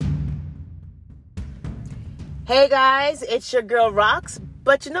Hey guys, it's your girl Rox,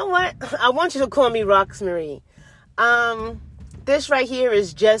 but you know what? I want you to call me Rox Marie. This right here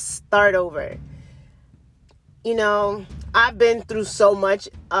is just start over. You know, I've been through so much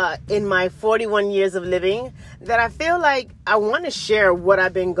in my 41 years of living that I feel like I want to share what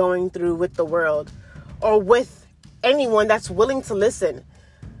I've been going through with the world or with anyone that's willing to listen.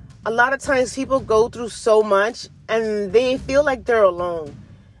 A lot of times people go through so much and they feel like they're alone.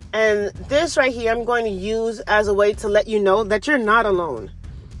 And this right here, I'm going to use as a way to let you know that you're not alone.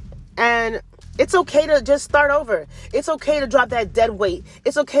 And it's okay to just start over. It's okay to drop that dead weight.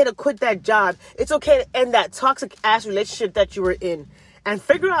 It's okay to quit that job. It's okay to end that toxic ass relationship that you were in and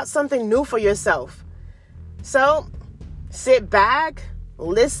figure out something new for yourself. So sit back,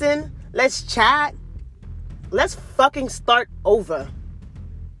 listen, let's chat. Let's fucking start over.